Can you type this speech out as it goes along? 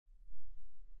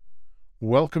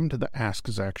Welcome to the Ask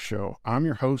Zach Show. I'm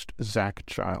your host, Zach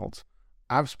Childs.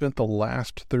 I've spent the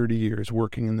last 30 years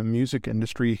working in the music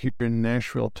industry here in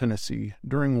Nashville, Tennessee,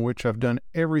 during which I've done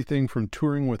everything from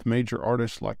touring with major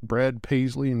artists like Brad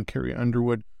Paisley and Carrie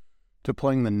Underwood to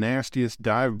playing the nastiest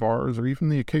dive bars or even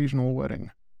the occasional wedding.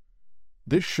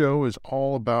 This show is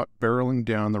all about barreling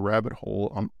down the rabbit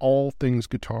hole on all things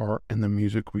guitar and the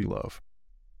music we love.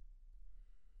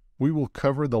 We will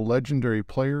cover the legendary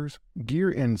players,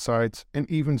 gear insights, and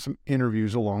even some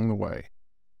interviews along the way.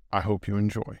 I hope you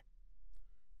enjoy.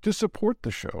 To support the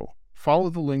show,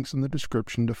 follow the links in the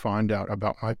description to find out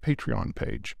about my Patreon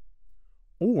page.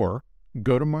 Or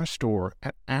go to my store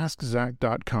at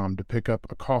askzach.com to pick up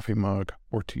a coffee mug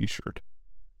or t-shirt.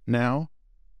 Now,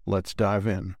 let's dive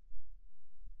in.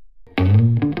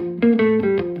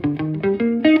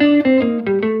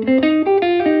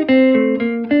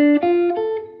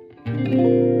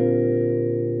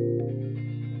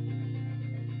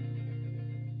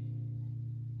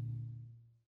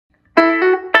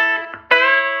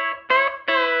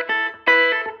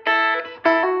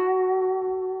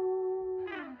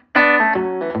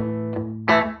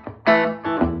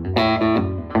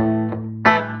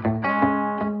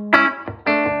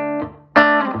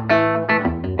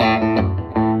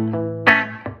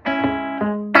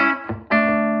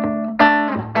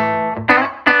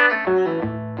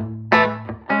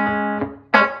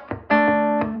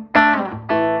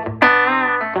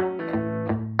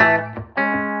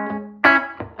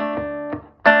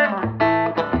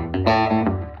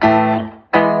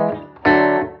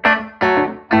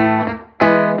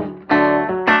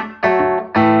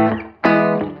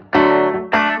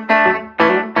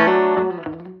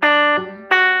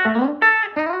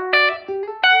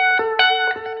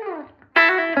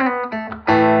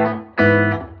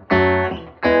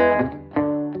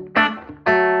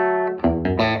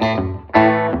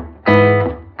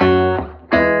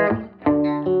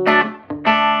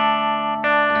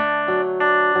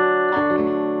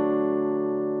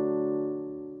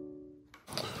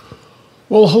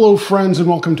 Well, hello friends, and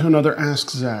welcome to another Ask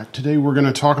Zach. Today we're going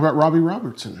to talk about Robbie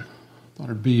Robertson. Thought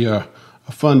it'd be a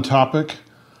fun topic.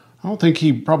 I don't think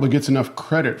he probably gets enough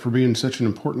credit for being such an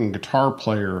important guitar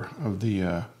player of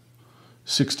the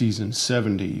 60s and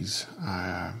 70s.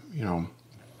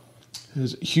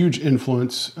 His huge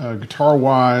influence,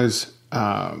 guitar-wise,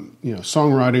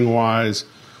 songwriting-wise.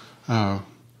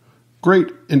 Great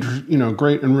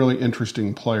and really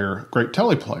interesting player. Great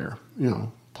Tele player.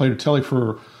 Played a Tele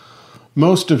for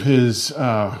most of his,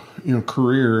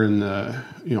 career in the,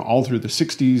 all through the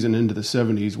 60s and into the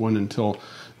 70s, went until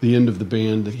the end of the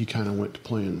band that he kind of went to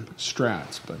playing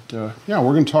Strats. But,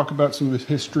 we're going to talk about some of his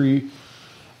history,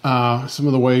 some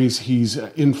of the ways he's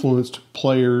influenced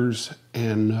players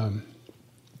and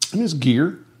his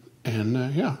gear,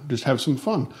 and, just have some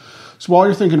fun. So while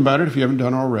you're thinking about it, if you haven't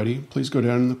done already, please go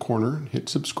down in the corner and hit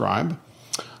subscribe.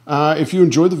 If you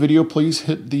enjoy the video, please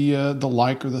hit the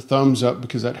like or the thumbs up,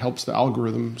 because that helps the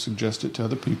algorithm suggest it to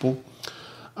other people.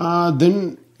 I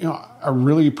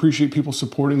really appreciate people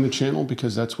supporting the channel,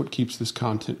 because that's what keeps this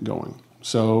content going.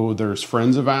 So there's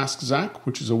Friends of Ask Zach,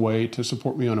 which is a way to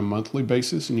support me on a monthly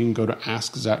basis, and you can go to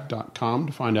askzach.com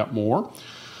to find out more.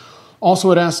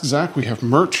 Also at Ask Zach, we have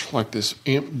merch like this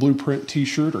Amp Blueprint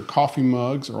t-shirt or coffee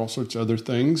mugs or all sorts of other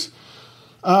things.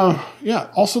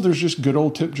 Also there's just good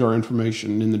old tip jar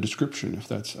information in the description if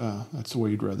that's the way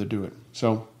you'd rather do it.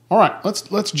 So, all right,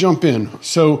 let's jump in.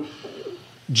 So,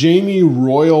 Jamie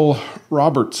Royal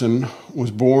Robertson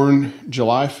was born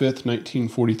July 5th,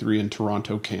 1943 in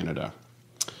Toronto, Canada.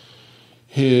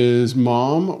 His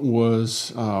mom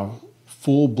was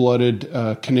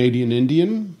full-blooded Canadian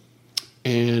Indian,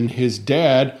 and his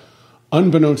dad,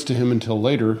 unbeknownst to him until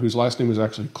later, whose last name was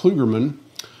actually Klugerman,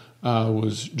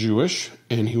 was Jewish,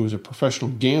 and he was a professional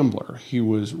gambler. He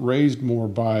was raised more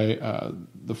by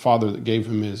the father that gave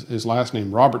him his last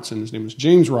name, Robertson. His name was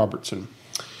James Robertson.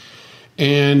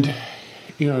 And,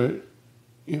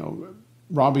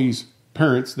 Robbie's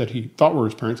parents, that he thought were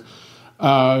his parents,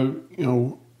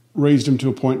 raised him to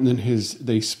a point, and then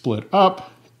they split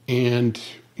up, and,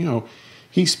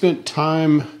 he spent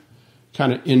time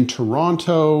kind of in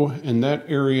Toronto and that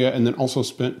area, and then also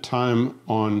spent time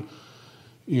on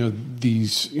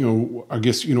these,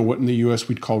 what in the U.S.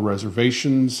 we'd call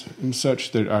reservations and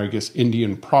such, that are, I guess,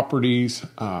 Indian properties,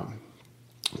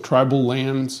 tribal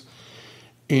lands.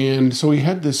 And so he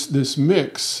had this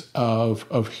mix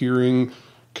of hearing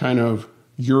kind of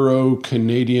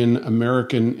Euro-Canadian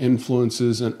American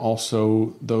influences, and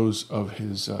also those of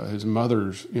his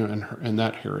mother's, and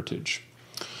that heritage.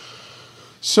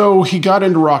 So he got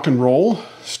into rock and roll,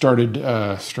 started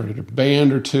a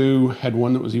band or two, had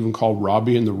one that was even called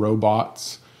Robbie and the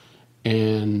Robots.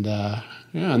 And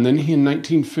and then in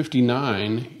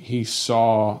 1959, he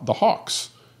saw the Hawks.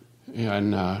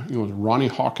 And it was Ronnie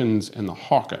Hawkins and the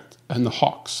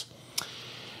Hawks.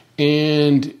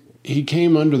 And he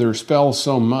came under their spell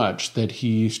so much that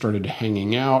he started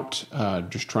hanging out,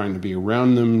 just trying to be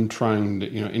around them, trying to,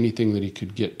 anything that he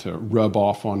could get to rub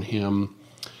off on him.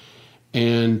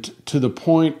 And to the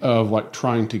point of like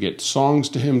trying to get songs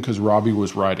to him because Robbie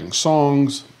was writing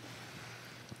songs.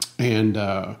 And,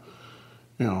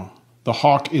 the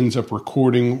Hawk ends up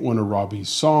recording one of Robbie's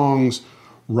songs.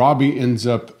 Robbie ends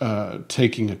up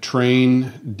taking a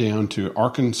train down to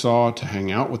Arkansas to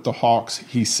hang out with the Hawks.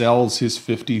 He sells his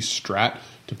 50s Strat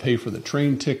to pay for the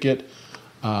train ticket.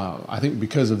 I think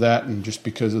because of that, and just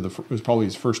because of it was probably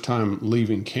his first time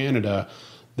leaving Canada,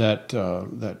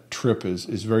 that trip is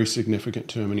very significant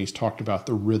to him. And he's talked about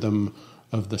the rhythm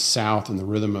of the South and the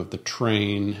rhythm of the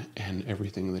train and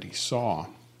everything that he saw.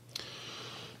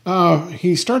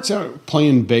 He starts out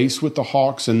playing bass with the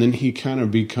Hawks, and then he kind of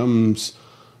becomes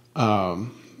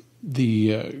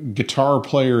the guitar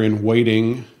player in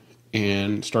waiting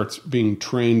and starts being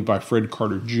trained by Fred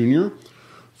Carter Jr.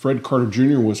 Fred Carter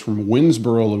Jr. was from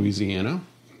Winsboro, Louisiana,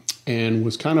 and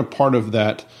was kind of part of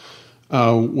that,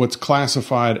 what's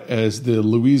classified as the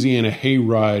Louisiana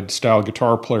Hayride style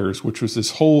guitar players, which was this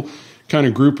whole kind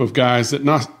of group of guys that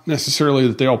not necessarily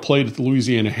that they all played at the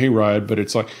Louisiana Hayride, but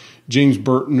it's like James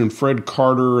Burton and Fred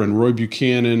Carter and Roy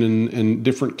Buchanan and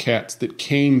different cats that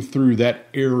came through that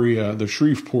area, the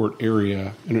Shreveport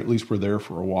area, and at least were there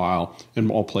for a while, and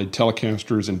all played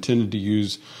Telecasters and tended to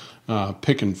use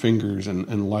pick and fingers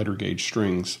and lighter gauge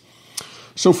strings.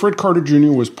 So Fred Carter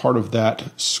Jr. was part of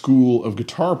that school of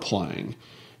guitar playing,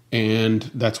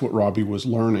 and that's what Robbie was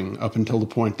learning up until the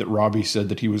point that Robbie said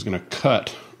that he was going to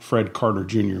cut Fred Carter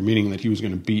Jr., meaning that he was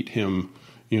going to beat him,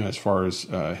 as far as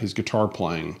his guitar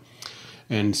playing.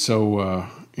 And so,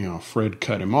 Fred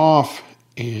cut him off,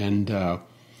 and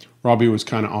Robbie was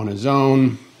kind of on his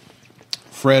own.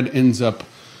 Fred ends up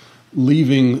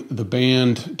leaving the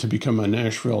band to become a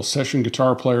Nashville session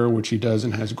guitar player, which he does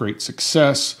and has great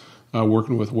success,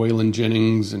 working with Waylon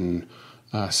Jennings and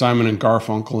Simon and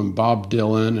Garfunkel and Bob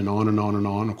Dylan and on and on and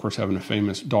on. Of course, having a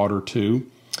famous daughter too.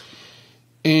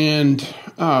 And,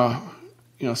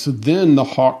 so then the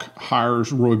Hawk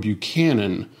hires Roy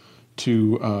Buchanan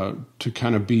to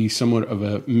kind of be somewhat of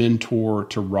a mentor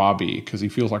to Robbie, because he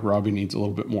feels like Robbie needs a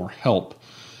little bit more help.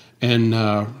 And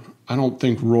I don't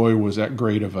think Roy was that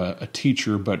great of a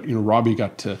teacher, but Robbie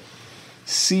got to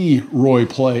see Roy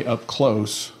play up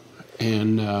close,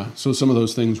 and so some of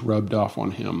those things rubbed off on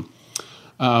him.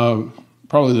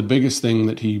 Probably the biggest thing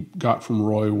that he got from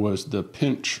Roy was the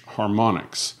pinch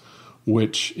harmonics,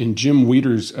 which in Jim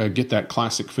Weeder's Get That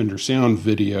Classic Fender Sound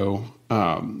video,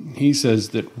 he says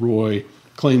that Roy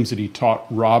claims that he taught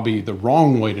Robbie the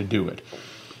wrong way to do it.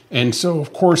 And so,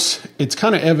 of course, it's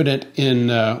kind of evident in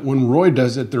when Roy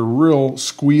does it, they're real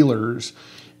squealers.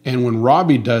 And when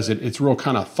Robbie does it, it's real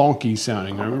kind of thonky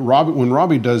sounding. I mean, when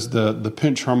Robbie does the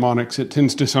pinch harmonics, it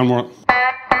tends to sound more...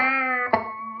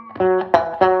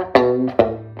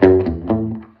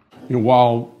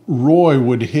 while Roy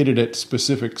would hit it at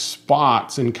specific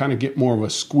spots and kind of get more of a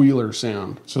squealer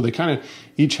sound. So they kind of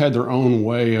each had their own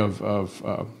way of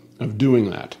doing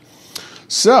that.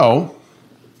 So,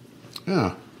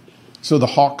 yeah. So the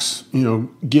Hawks,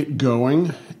 get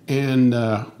going. And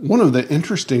one of the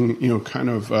interesting, kind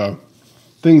of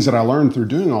things that I learned through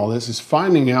doing all this is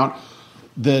finding out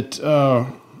that,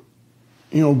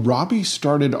 Robbie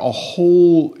started a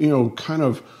whole, kind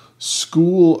of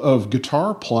school of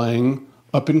guitar playing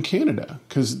up in Canada,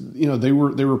 because they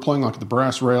were playing like the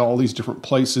Brass Rail, all these different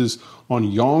places on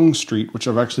Yonge Street, which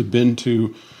I've actually been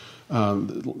to a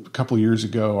couple of years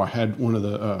ago. I had one of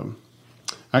the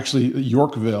actually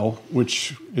Yorkville,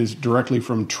 which is directly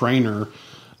from Trainer.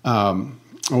 I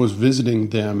was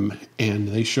visiting them, and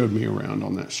they showed me around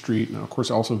on that street. Now, of course,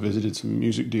 I also visited some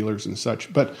music dealers and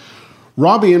such, but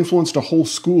Robbie influenced a whole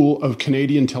school of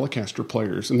Canadian Telecaster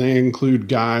players, and they include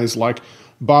guys like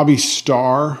Bobby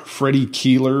Starr, Freddie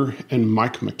Keeler, and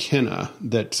Mike McKenna,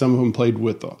 that some of them played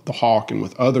with the Hawk and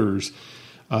with other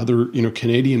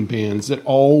Canadian bands that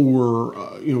all were,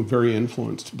 very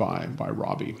influenced by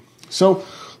Robbie. So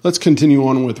let's continue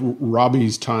on with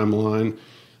Robbie's timeline.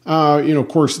 Of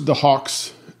course, the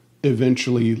Hawks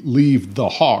eventually leave the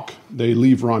Hawk. They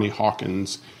leave Ronnie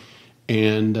Hawkins,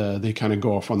 and they kind of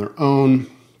go off on their own.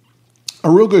 A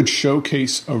real good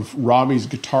showcase of Robbie's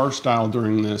guitar style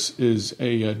during this is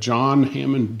a John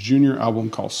Hammond Jr. album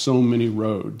called So Many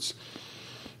Roads.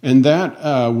 And that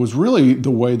was really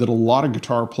the way that a lot of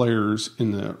guitar players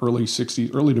in the early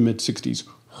to mid 60s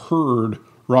heard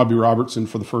Robbie Robertson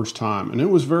for the first time. And it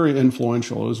was very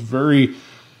influential. It was very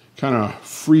kind of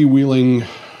freewheeling,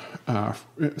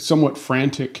 somewhat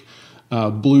frantic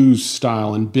blues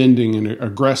style and bending and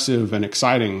aggressive and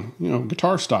exciting,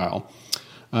 guitar style.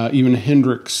 Even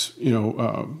Hendrix,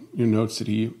 notes that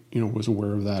he, was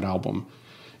aware of that album.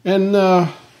 And,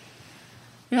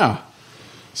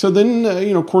 so then,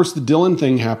 of course, the Dylan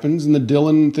thing happens, and the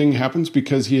Dylan thing happens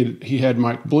because he had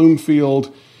Mike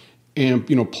Bloomfield and,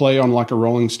 play on Like a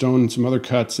Rolling Stone and some other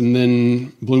cuts, and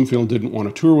then Bloomfield didn't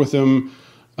want to tour with him.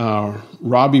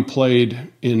 Robbie played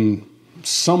in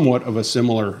somewhat of a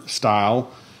similar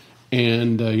style,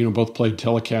 and, both played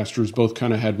Telecasters, both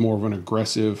kind of had more of an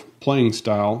aggressive playing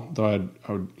style, though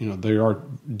they are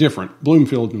different.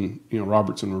 Bloomfield and,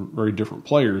 Robertson were very different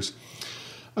players.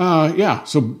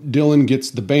 So Dylan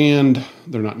gets the band.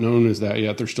 They're not known as that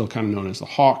yet. They're still kind of known as the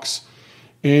Hawks.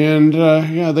 And,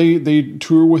 they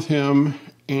tour with him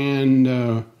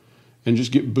and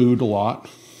just get booed a lot.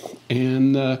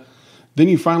 And then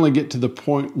you finally get to the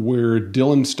point where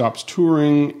Dylan stops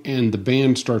touring and the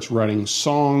band starts writing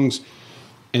songs.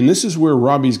 And this is where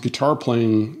Robbie's guitar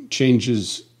playing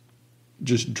changes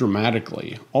just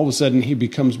dramatically. All of a sudden, he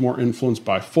becomes more influenced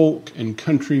by folk and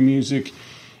country music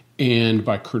and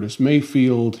by Curtis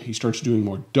Mayfield. He starts doing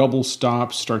more double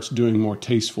stops, starts doing more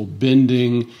tasteful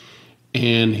bending,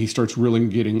 and he starts really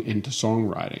getting into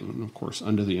songwriting, and of course,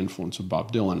 under the influence of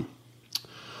Bob Dylan.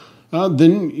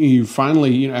 Then you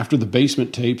finally, after the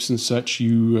Basement tapes and such,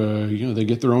 they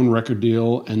get their own record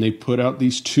deal, and they put out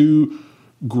these two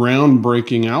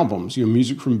groundbreaking albums,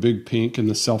 Music from Big Pink and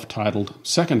the self-titled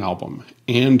second album.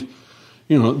 And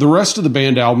the rest of the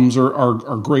band albums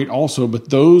are great also, but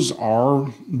those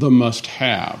are the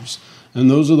must-haves. And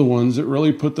those are the ones that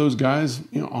really put those guys,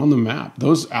 on the map.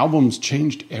 Those albums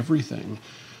changed everything.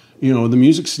 The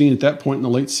music scene at that point in the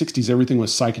late 60s, everything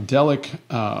was psychedelic,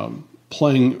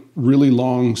 playing really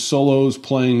long solos,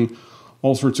 playing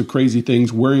all sorts of crazy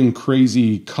things, wearing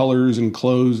crazy colors and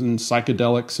clothes and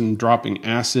psychedelics and dropping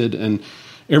acid. And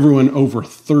everyone over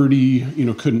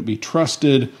 30, couldn't be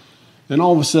trusted. And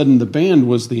all of a sudden, the band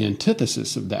was the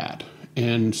antithesis of that.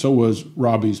 And so was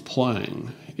Robbie's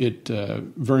playing. It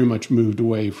very much moved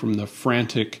away from the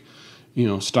frantic,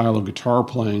 style of guitar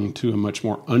playing to a much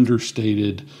more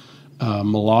understated,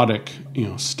 melodic,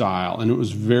 style. And it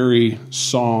was very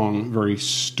very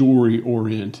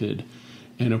story-oriented.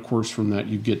 And, of course, from that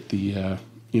you get the, a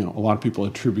lot of people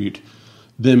attribute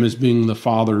them as being the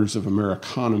fathers of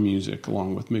Americana music,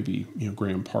 along with maybe,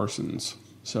 Graham Parsons.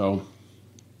 So,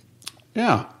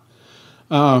 yeah.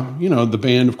 The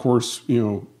band, of course,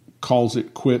 calls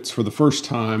it quits for the first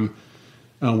time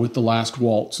with The Last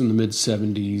Waltz in the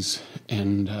mid-'70s.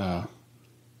 And,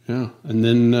 and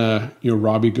then,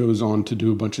 Robbie goes on to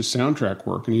do a bunch of soundtrack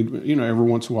work. And he, every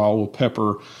once in a while will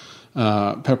pepper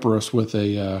us with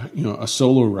a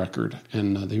solo record.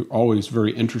 And they're always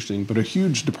very interesting, but a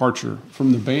huge departure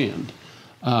from the band.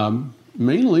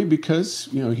 Mainly because,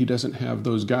 he doesn't have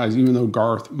those guys, even though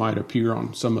Garth might appear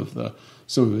on some of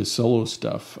his solo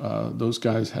stuff. Those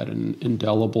guys had an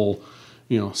indelible,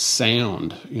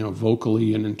 sound,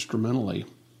 vocally and instrumentally.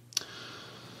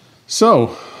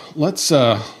 So let's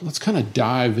kind of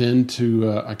dive into.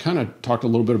 I kind of talked a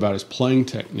little bit about his playing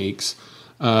techniques.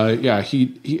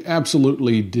 He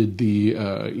absolutely did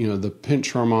the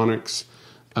pinch harmonics.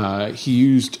 He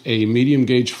used a medium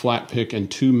gauge flat pick and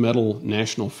two metal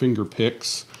National finger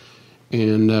picks,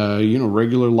 and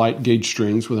regular light gauge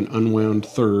strings with an unwound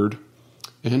third.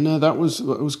 And that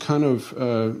was kind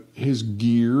of his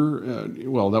gear.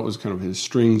 That was kind of his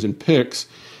strings and picks.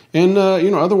 And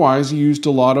otherwise he used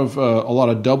a lot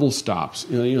of double stops.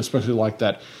 Especially like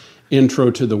that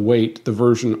intro to The Wait, the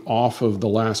version off of The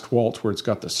Last Waltz, where it's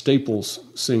got the Staples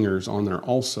singers on there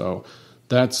also.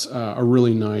 That's a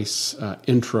really nice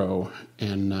intro,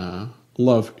 and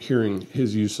love hearing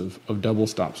his use of double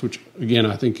stops, which again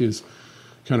I think is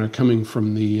kind of coming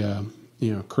from the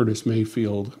Curtis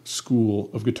Mayfield school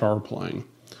of guitar playing.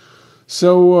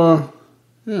 So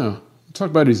talk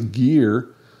about his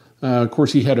gear. Of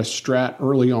course, he had a Strat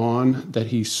early on that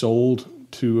he sold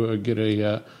to get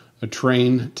a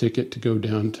train ticket to go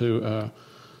down to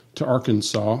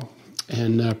Arkansas.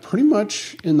 And pretty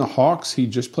much in the Hawks, he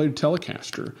just played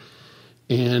Telecaster.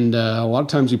 And a lot of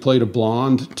times he played a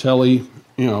blonde Tele,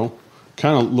 kind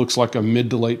of looks like a mid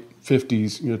to late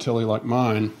 50s, Tele like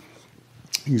mine.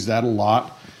 Used that a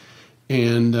lot.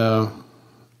 And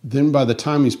then by the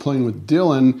time he's playing with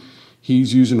Dylan,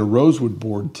 he's using a rosewood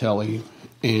board Tele.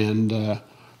 And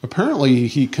apparently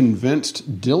he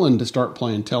convinced Dylan to start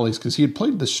playing tellies because he had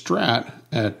played the Strat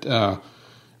at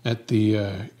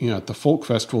the folk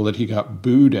festival that he got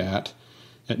booed at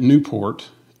Newport,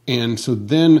 and so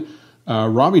then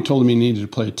Robbie told him he needed to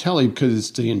play a telly because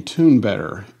it's in tune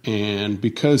better, and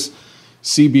because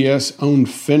CBS owned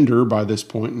Fender by this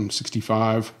point in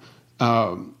 '65.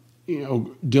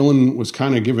 Dylan was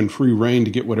kind of given free rein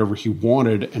to get whatever he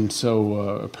wanted, and so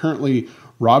apparently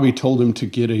Robbie told him to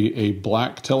get a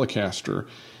black Telecaster,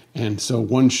 and so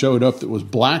one showed up that was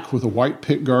black with a white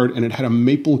pickguard, and it had a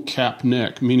maple cap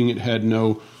neck, meaning it had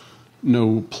no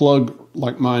plug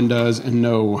like mine does, and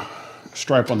no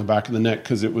stripe on the back of the neck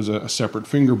because it was a separate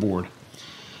fingerboard.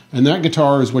 And that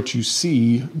guitar is what you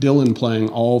see Dylan playing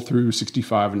all through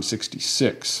 65 and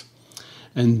 66.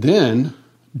 And then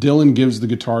Dylan gives the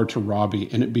guitar to Robbie,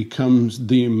 and it becomes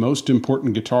the most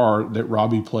important guitar that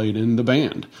Robbie played in the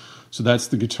band. So that's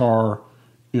the guitar,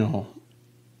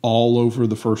 all over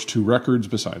the first two records,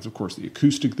 besides, of course, the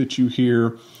acoustic that you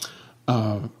hear.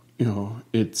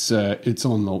 It's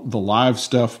on the live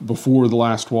stuff before the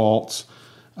last waltz.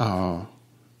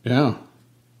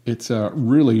 It's a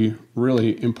really,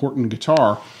 really important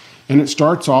guitar. And it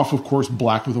starts off, of course,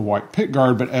 black with a white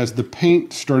pickguard, but as the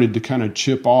paint started to kind of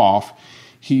chip off,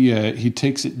 he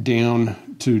takes it down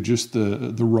to just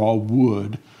the raw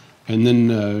wood. And then,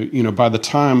 by the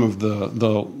time of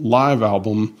the live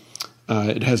album,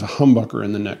 it has a humbucker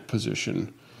in the neck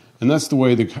position. And that's the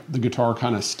way the guitar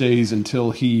kind of stays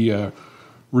until he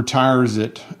retires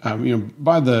it.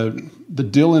 By the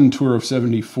Dylan tour of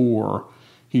 74,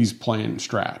 he's playing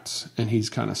Strats, and he's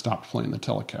kind of stopped playing the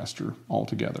Telecaster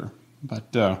altogether.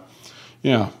 But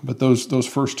those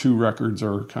first two records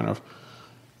are kind of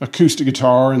acoustic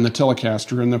guitar and the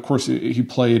Telecaster, and of course he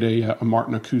played a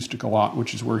Martin acoustic a lot,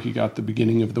 which is where he got the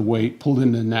beginning of the weight pulled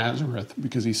into Nazareth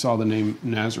because he saw the name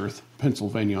Nazareth,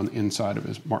 Pennsylvania on the inside of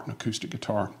his Martin acoustic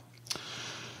guitar.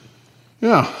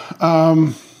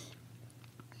 Let's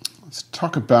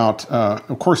talk about,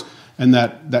 of course, and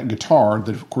that guitar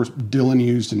that, of course, Dylan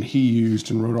used and he used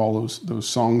and wrote all those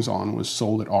songs on was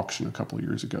sold at auction a couple of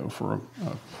years ago for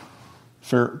a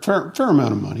fair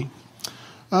amount of money.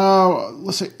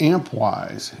 Let's say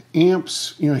amp-wise.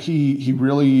 Amps, he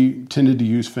really tended to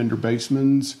use Fender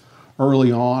Bassmans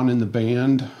early on in the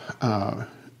band.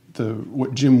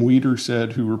 What Jim Weeder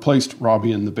said, who replaced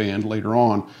Robbie in the band later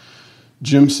on,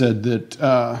 Jim said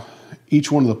that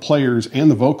each one of the players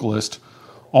and the vocalist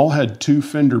all had two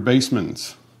Fender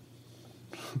Bassmans.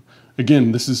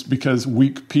 Again, this is because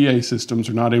weak PA systems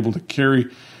are not able to carry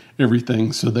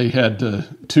everything, so they had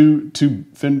two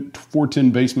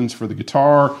 410 Bassmans for the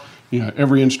guitar.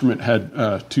 Every instrument had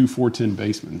two 410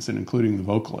 Bassmans, and including the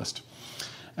vocalist.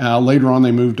 Later on,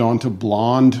 they moved on to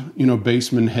blonde,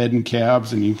 Bassman head and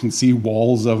cabs, and you can see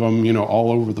walls of them,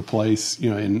 all over the place,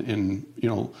 in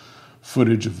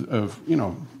footage of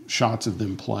shots of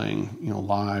them playing,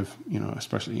 live,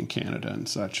 especially in Canada and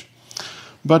such.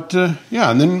 But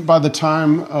and then by the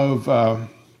time of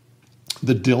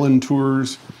the Dylan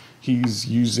tours, he's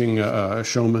using a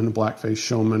Showman, a blackface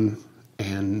Showman,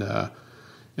 and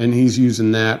he's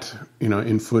using that,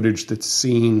 in footage that's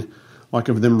seen, like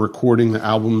of them recording the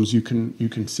albums. You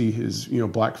can see his,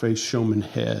 blackface Showman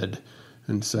head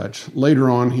and such. Later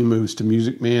on, he moves to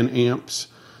Music Man amps,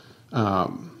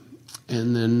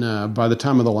 and then by the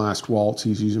time of the last waltz,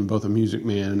 he's using both a Music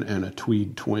Man and a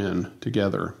Tweed Twin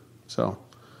together. So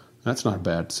that's not a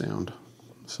bad sound.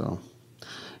 So,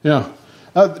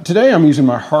 today I'm using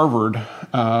my Harvard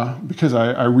because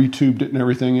I retubed it and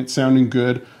everything. It's sounding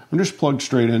good. I'm just plugged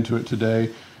straight into it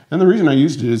today. And the reason I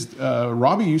used it is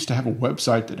Robbie used to have a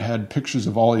website that had pictures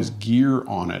of all his gear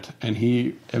on it, and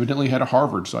he evidently had a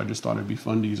Harvard, so I just thought it'd be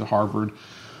fun to use a Harvard.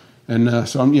 And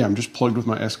so I'm just plugged with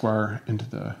my Esquire into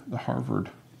the Harvard.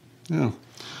 Yeah.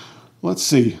 Let's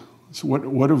see. So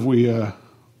what have we?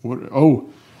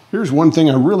 Here's one thing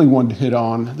I really wanted to hit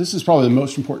on. This is probably the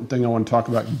most important thing I want to talk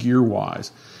about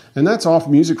gear-wise. And that's off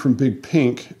Music from Big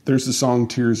Pink. There's the song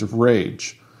Tears of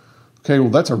Rage. Okay, well,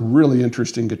 that's a really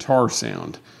interesting guitar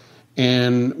sound.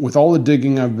 And with all the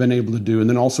digging I've been able to do, and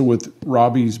then also with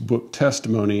Robbie's book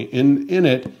testimony, in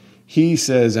it, he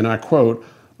says, and I quote,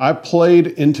 "I played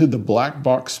into the black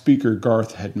box speaker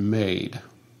Garth had made."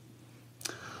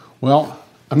 Well,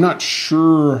 I'm not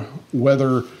sure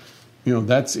whether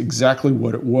that's exactly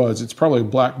what it was. It's probably a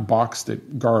black box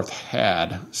that Garth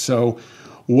had. So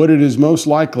what it is most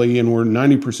likely, and we're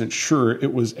 90% sure,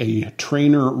 it was a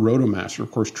Trainer Rotomaster.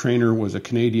 Of course, Trainer was a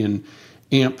Canadian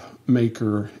amp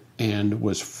maker and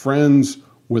was friends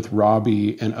with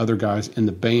Robbie and other guys in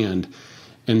the band.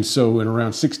 And so in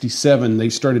around 67, they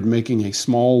started making a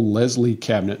small Leslie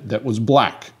cabinet that was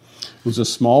black. It was a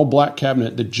small black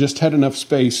cabinet that just had enough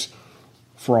space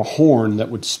for a horn that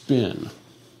would spin.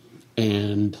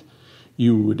 And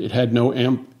it had no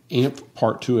amp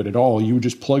part to it at all. You would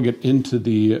just plug it into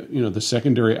the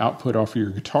secondary output off of your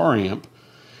guitar amp,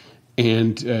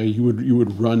 and you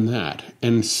would run that.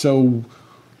 And so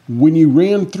when you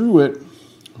ran through it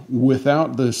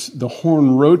without the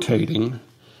horn rotating,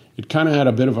 it kind of had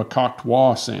a bit of a cocked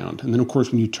wah sound. And then, of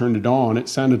course, when you turned it on, it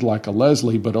sounded like a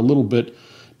Leslie, but a little bit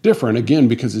different, again,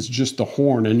 because it's just the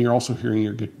horn, and you're also hearing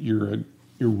your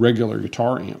regular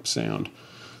guitar amp sound.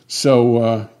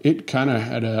 So it kind of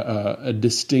had a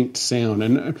distinct sound.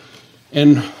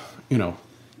 And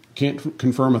can't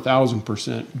confirm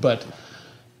 1,000%, but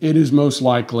it is most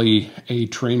likely a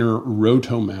Trainer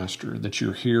Rotomaster that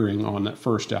you're hearing on that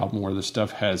first album, where the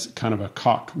stuff has kind of a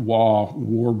cocked wah,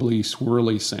 warbly,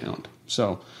 swirly sound.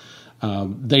 So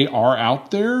they are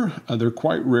out there. They're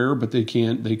quite rare, but they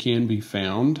can be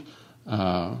found.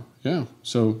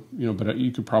 So but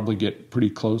you could probably get pretty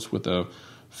close with a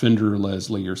Fender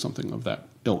Leslie or something of that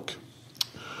ilk.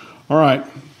 All right,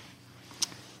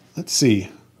 let's see.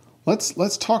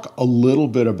 Let's talk a little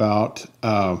bit about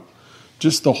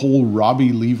just the whole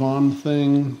Robbie Levon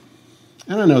thing.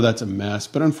 And I know that's a mess,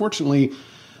 but unfortunately,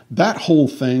 that whole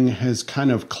thing has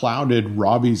kind of clouded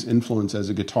Robbie's influence as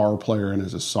a guitar player and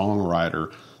as a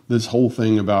songwriter. This whole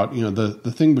thing about,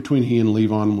 the thing between he and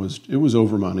Levon was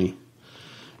over money.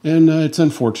 And it's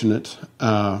unfortunate.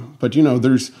 But,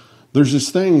 there's this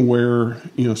thing where,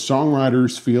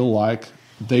 songwriters feel like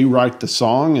they write the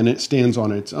song and it stands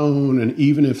on its own. And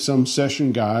even if some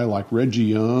session guy like Reggie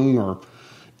Young or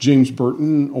James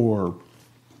Burton or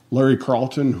Larry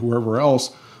Carlton, whoever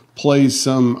else, plays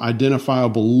some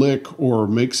identifiable lick or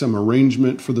makes some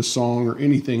arrangement for the song or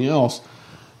anything else,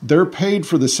 they're paid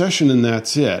for the session and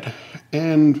that's it.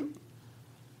 And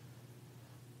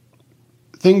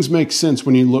things make sense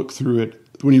when you look through it,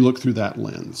 when you look through that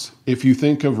lens. If you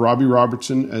think of Robbie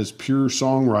Robertson as pure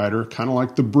songwriter, kind of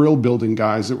like the Brill Building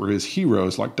guys that were his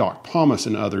heroes, like Doc Pomus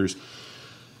and others,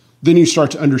 then you start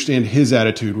to understand his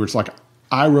attitude, where it's like,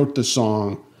 I wrote the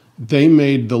song, they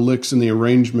made the licks and the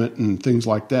arrangement and things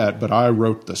like that, but I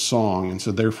wrote the song, and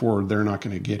so therefore they're not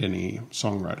going to get any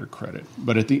songwriter credit.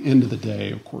 But at the end of the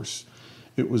day, of course,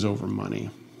 it was over money,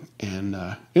 and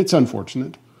it's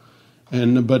unfortunate.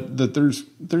 But that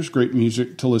there's great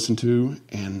music to listen to,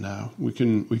 and we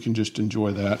can just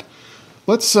enjoy that.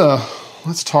 Let's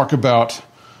talk about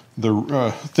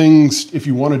the things if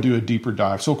you want to do a deeper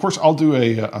dive. So of course I'll do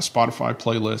a Spotify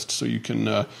playlist so you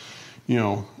can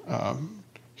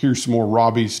hear some more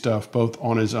Robbie stuff, both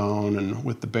on his own and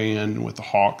with the band and with the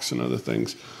Hawks and other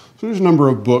things. So there's a number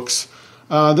of books.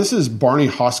 This is Barney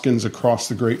Hoskins' Across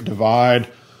the Great Divide.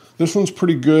 This one's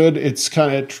pretty good. It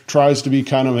tries to be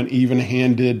kind of an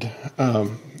even-handed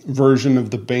version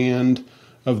of the band,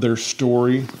 of their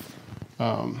story.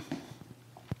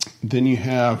 Then you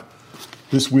have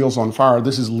This Wheel's on Fire.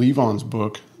 This is Levon's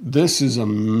book. This is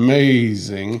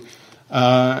amazing.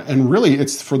 And really,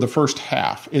 it's for the first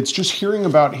half. It's just hearing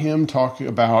about him talking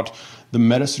about the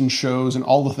medicine shows and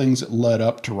all the things that led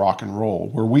up to rock and roll,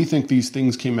 where we think these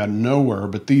things came out of nowhere,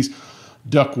 but these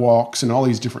duck walks and all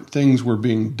these different things were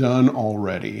being done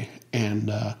already.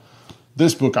 And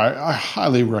this book, I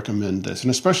highly recommend this.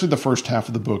 And especially the first half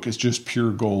of the book is just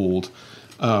pure gold.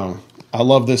 I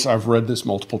love this. I've read this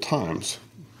multiple times.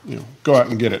 Go out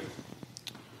and get it.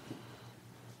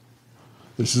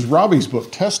 This is Robbie's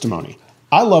book, Testimony.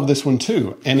 I love this one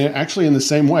too. And actually in the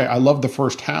same way, I love the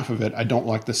first half of it. I don't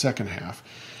like the second half.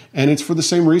 And it's for the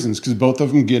same reasons, because both of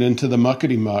them get into the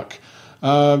muckety muck.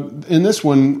 In this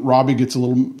one, Robbie gets a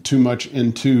little too much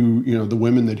into, the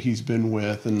women that he's been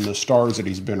with and the stars that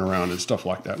he's been around and stuff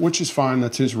like that, which is fine.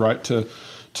 That's his right to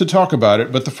talk about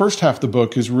it. But the first half of the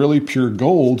book is really pure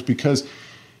gold, because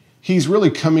he's really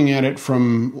coming at it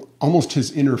from almost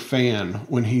his inner fan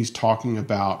when he's talking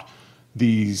about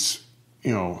these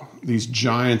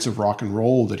giants of rock and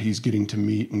roll that he's getting to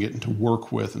meet and getting to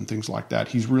work with and things like that.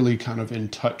 He's really kind of in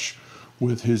touch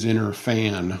with his inner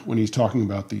fan when he's talking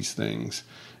about these things.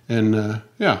 And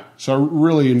so I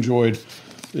really enjoyed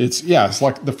it's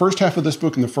like the first half of this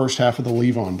book and the first half of the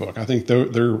Levon book. I think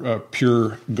they're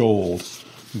pure gold,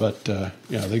 but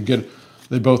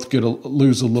they both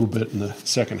lose a little bit in the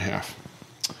second half.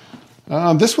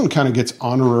 This one kind of gets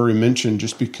honorary mention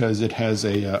just because it has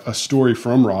a story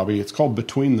from Robbie. It's called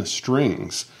Between the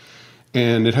Strings,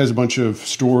 and it has a bunch of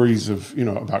stories of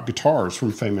about guitars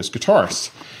from famous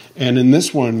guitarists. And in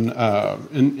this one,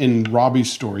 in Robbie's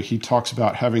story, he talks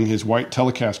about having his white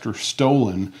Telecaster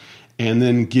stolen, and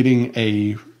then getting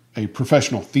a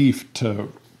professional thief to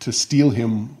steal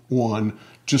him one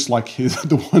just like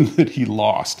the one that he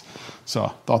lost. So I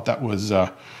thought that was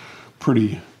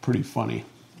pretty funny.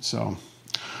 So,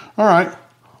 all right.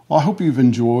 Well, I hope you've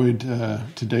enjoyed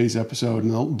today's episode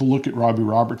and the look at Robbie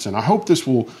Robertson. I hope this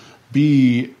will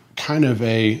be kind of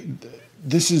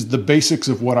this is the basics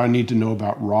of what I need to know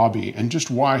about Robbie and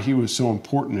just why he was so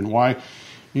important and why,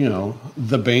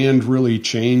 the band really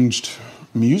changed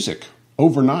music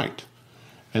overnight.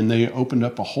 And they opened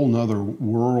up a whole nother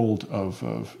world of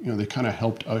they kind of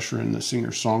helped usher in the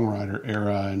singer-songwriter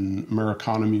era and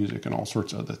Americana music and all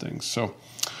sorts of other things. So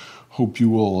hope you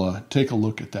will take a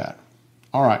look at that.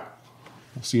 All right.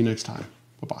 We'll see you next time.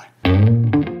 Bye-bye.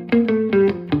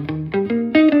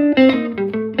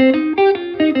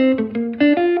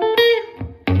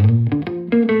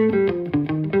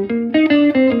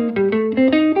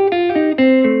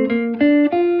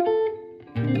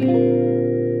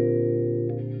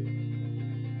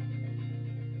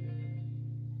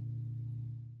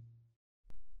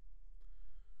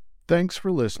 Thanks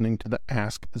for listening to the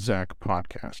Ask Zach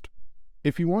podcast.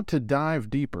 If you want to dive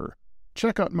deeper,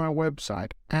 check out my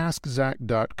website,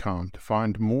 askzach.com, to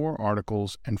find more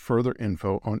articles and further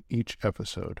info on each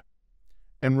episode.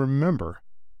 And remember,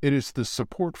 it is the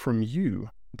support from you,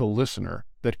 the listener,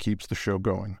 that keeps the show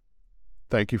going.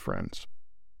 Thank you, friends.